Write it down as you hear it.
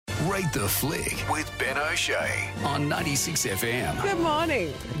Rate the Flick with Ben O'Shea on 96 FM. Good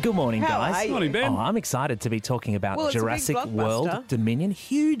morning. Good morning, How guys. are you? Morning, Ben. Oh, I'm excited to be talking about Well, it's a big Jurassic blockbuster. World Dominion.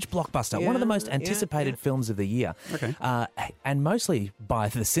 Huge blockbuster. One of the most Yeah, anticipated yeah. films of the year. Okay. And mostly by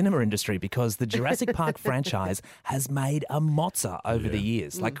the cinema industry because the Jurassic Park franchise has made a mozza over the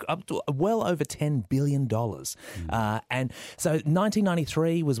years, like up to well over $10 billion. And so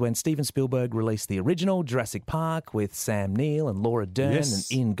 1993 was when Steven Spielberg released the original Jurassic Park with Sam Neill and Laura Dern Yes.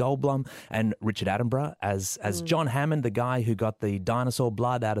 and Ian Goldblum and Richard Attenborough as John Hammond, the guy who got the dinosaur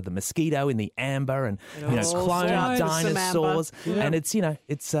blood out of the mosquito in the amber and all cloned started with some dinosaurs. amber. And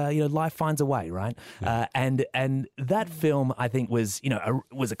it's life finds a way, right? And that film I think was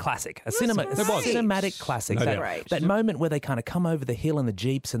a classic, a cinematic classic. No That, doubt. Great. that moment where they kind of come over the hill in the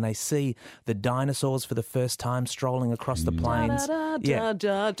jeeps and they see the dinosaurs for the first time strolling across the plains. Yeah.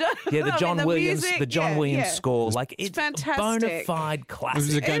 Da, da. Yeah, the I John mean, Williams, music, the John yeah, Williams yeah. score, like it's a fantastic. bona fide It classic.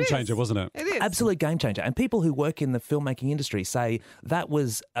 was a game It changer, is. wasn't it? It is. Absolute game changer. And people who work in the filmmaking industry say that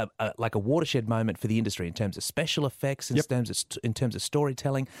was like a watershed moment for the industry in terms of special effects, in terms of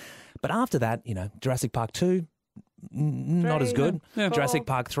storytelling. But after that, Jurassic Park 2, not as good. Yeah. Jurassic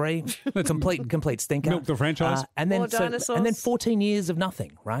Park 3, complete stinker. Milk the franchise. And then More dinosaurs. and then 14 years of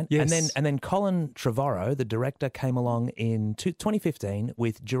nothing, right? Yes. And then Colin Trevorrow, the director, came along in 2015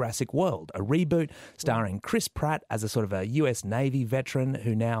 with Jurassic World, a reboot starring Chris Pratt as a sort of a US Navy veteran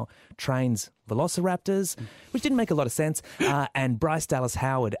who now trains velociraptors, which didn't make a lot of sense, and Bryce Dallas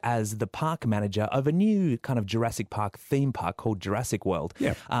Howard as the park manager of a new kind of Jurassic Park theme park called Jurassic World.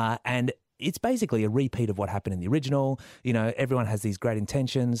 Yeah. And it's basically a repeat of what happened in the original. Everyone has these great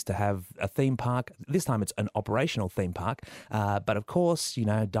intentions to have a theme park. This time it's an operational theme park. But of course,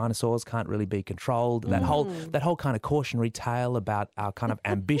 dinosaurs can't really be controlled. That whole kind of cautionary tale about our kind of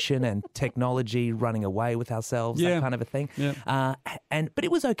ambition and technology running away with ourselves, that kind of a thing. Yeah. But it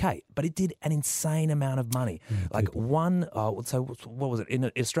was okay. But it did an insane amount of money. So what was it?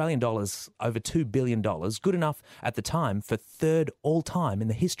 In Australian dollars, over $2 billion. Good enough at the time for third all time in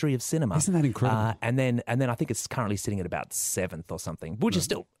the history of cinema. Isn't that incredible? And then I think it's currently sitting at about 7th or something, which is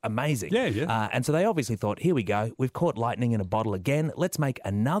still amazing. Yeah. And so they obviously thought, here we go. We've caught lightning in a bottle again. Let's make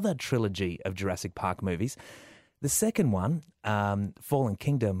another trilogy of Jurassic Park movies. The second one, Fallen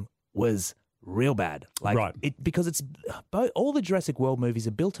Kingdom, was real bad. Because it's all the Jurassic World movies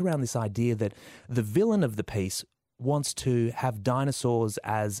are built around this idea that the villain of the piece wants to have dinosaurs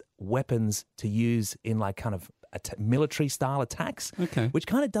as weapons to use in like kind of military style attacks, which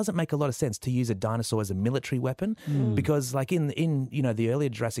kind of doesn't make a lot of sense to use a dinosaur as a military weapon because like in the earlier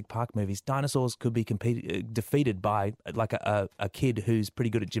Jurassic Park movies, dinosaurs could be defeated by like a kid who's pretty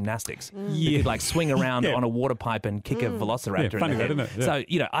good at gymnastics. He could like swing around on a water pipe and kick a velociraptor funny in the head. that, isn't it?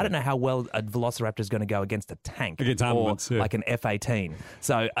 Yeah. So, I don't know how well a velociraptor is going to go against a tank Against armaments, or like an F-18.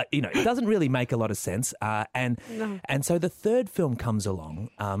 So, it doesn't really make a lot of sense. And so the third film comes along,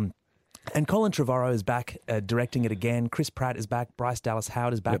 and Colin Trevorrow is back directing it again. Chris Pratt is back. Bryce Dallas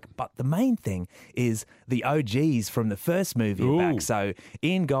Howard is back. Yep. But the main thing is the OGs from the first movie are back. So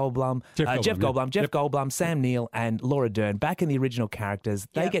Ian Goldblum, Jeff Goldblum, Sam Neill, and Laura Dern back in the original characters.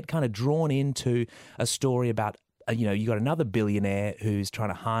 They get kind of drawn into a story about you got another billionaire who's trying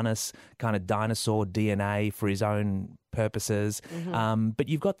to harness kind of dinosaur DNA for his own purposes. But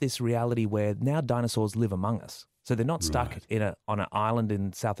you've got this reality where now dinosaurs live among us. So they're not stuck on an island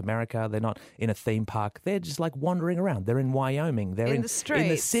in South America. They're not in a theme park. They're just like wandering around. They're in Wyoming. They're in the streets. in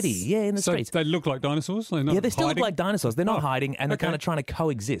the city. Yeah, in the streets. They look like dinosaurs? They're not They still look hiding? like dinosaurs. They're not hiding, and they're okay. kind of trying to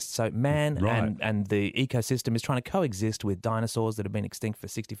coexist. So man and the ecosystem is trying to coexist with dinosaurs that have been extinct for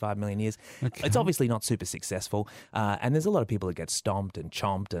 65 million years. Okay. It's obviously not super successful, and there's a lot of people that get stomped and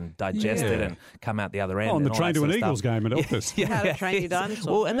chomped and digested and come out the other end. On the and all train that to an sort of Eagles stuff. game at Elvis. How to train your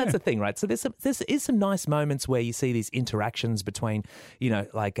dinosaur. Well, and that's the thing, right? So there is some nice moments where you see these interactions between,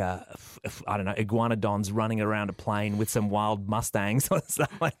 like, I don't know, iguanodons running around a plane with some wild Mustangs or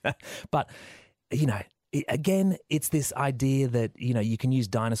stuff like that. But, again, it's this idea that, you can use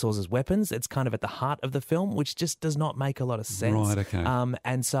dinosaurs as weapons. It's kind of at the heart of the film, which just does not make a lot of sense. Right, okay.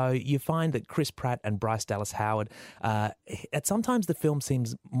 And so you find that Chris Pratt and Bryce Dallas Howard, sometimes the film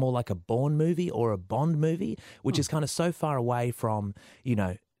seems more like a Bourne movie or a Bond movie, which is kind of so far away from,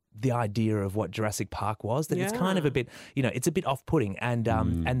 the idea of what Jurassic Park was, that it's kind of a bit, it's a bit off-putting, and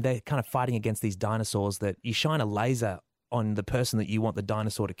they're kind of fighting against these dinosaurs that you shine a laser on the person that you want the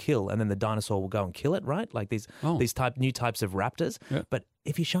dinosaur to kill, and then the dinosaur will go and kill it, right? Like these new types of raptors. Yeah. But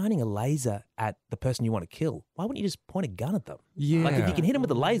if you're shining a laser at the person you want to kill, why wouldn't you just point a gun at them? Yeah. Like if you can hit him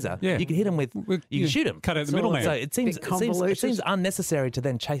with a laser, you can hit him with you can shoot him. Cut out the middleman. So it seems unnecessary to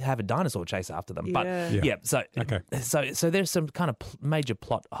then have a dinosaur chase after them. But so there's some kind of major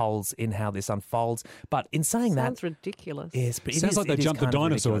plot holes in how this unfolds. But in saying that, sounds ridiculous. Yes, but sounds like they jumped the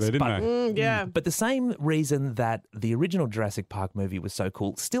dinosaur there, didn't they? But the same reason that the original Jurassic Park movie was so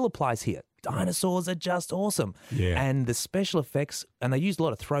cool still applies here. Dinosaurs are just awesome. Yeah. And the special effects, and they used a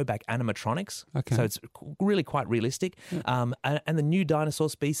lot of throwback animatronics. Okay. So it's really quite realistic. Yeah. And the new dinosaur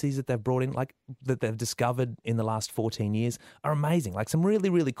species that they've brought in, like that they've discovered in the last 14 years, are amazing. Like some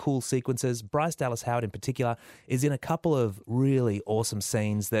really, really cool sequences. Bryce Dallas Howard in particular is in a couple of really awesome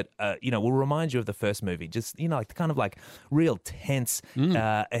scenes that, will remind you of the first movie. Just, like kind of like real tense,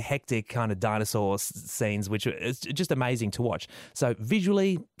 hectic kind of dinosaur scenes, which is just amazing to watch. So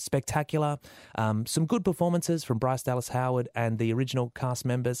visually spectacular. Some good performances from Bryce Dallas Howard and the original cast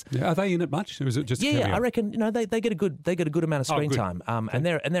members. Yeah, are they in it much? Or is it just I reckon they get a good amount of screen time. Okay. And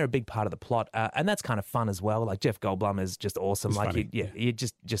they're a big part of the plot, and that's kind of fun as well. Like Jeff Goldblum is just awesome. You're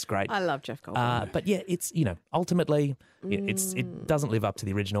just great. I love Jeff Goldblum. But it's ultimately it doesn't live up to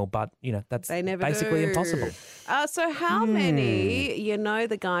the original, but that's basically impossible. So how many?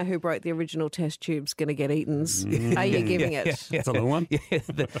 The guy who broke the original test tube's going to get eatons. Are you giving it? That's a little one.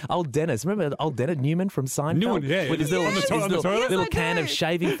 Old Dennis. Remember old Dennis Newman from Seinfeld? Newman, with his little can do. of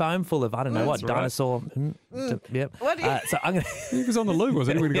shaving foam full of, I don't know what, right. dinosaur. Yep. What do you... So I'm going He was on the loo,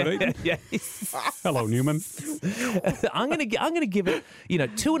 wasn't he, when he got eaten? Yeah. Hello, Newman. I'm going to give it,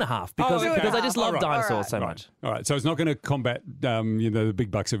 2.5 because I just love dinosaurs so much. All right, so it's not going to combat, the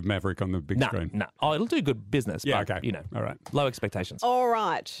big bucks of Maverick on the big screen. No. Oh, it'll do good business. Yeah, but, okay. All right. Low expectations. All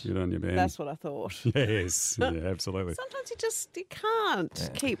right. Good on you, man. That's what I thought. Yes, yeah, absolutely. Sometimes you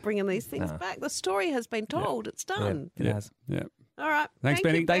can't keep bringing these things back. The story has been told. It's done. It has. Yeah. All right. Thanks, Thank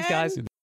Benny. you, Thanks, Ben. guys.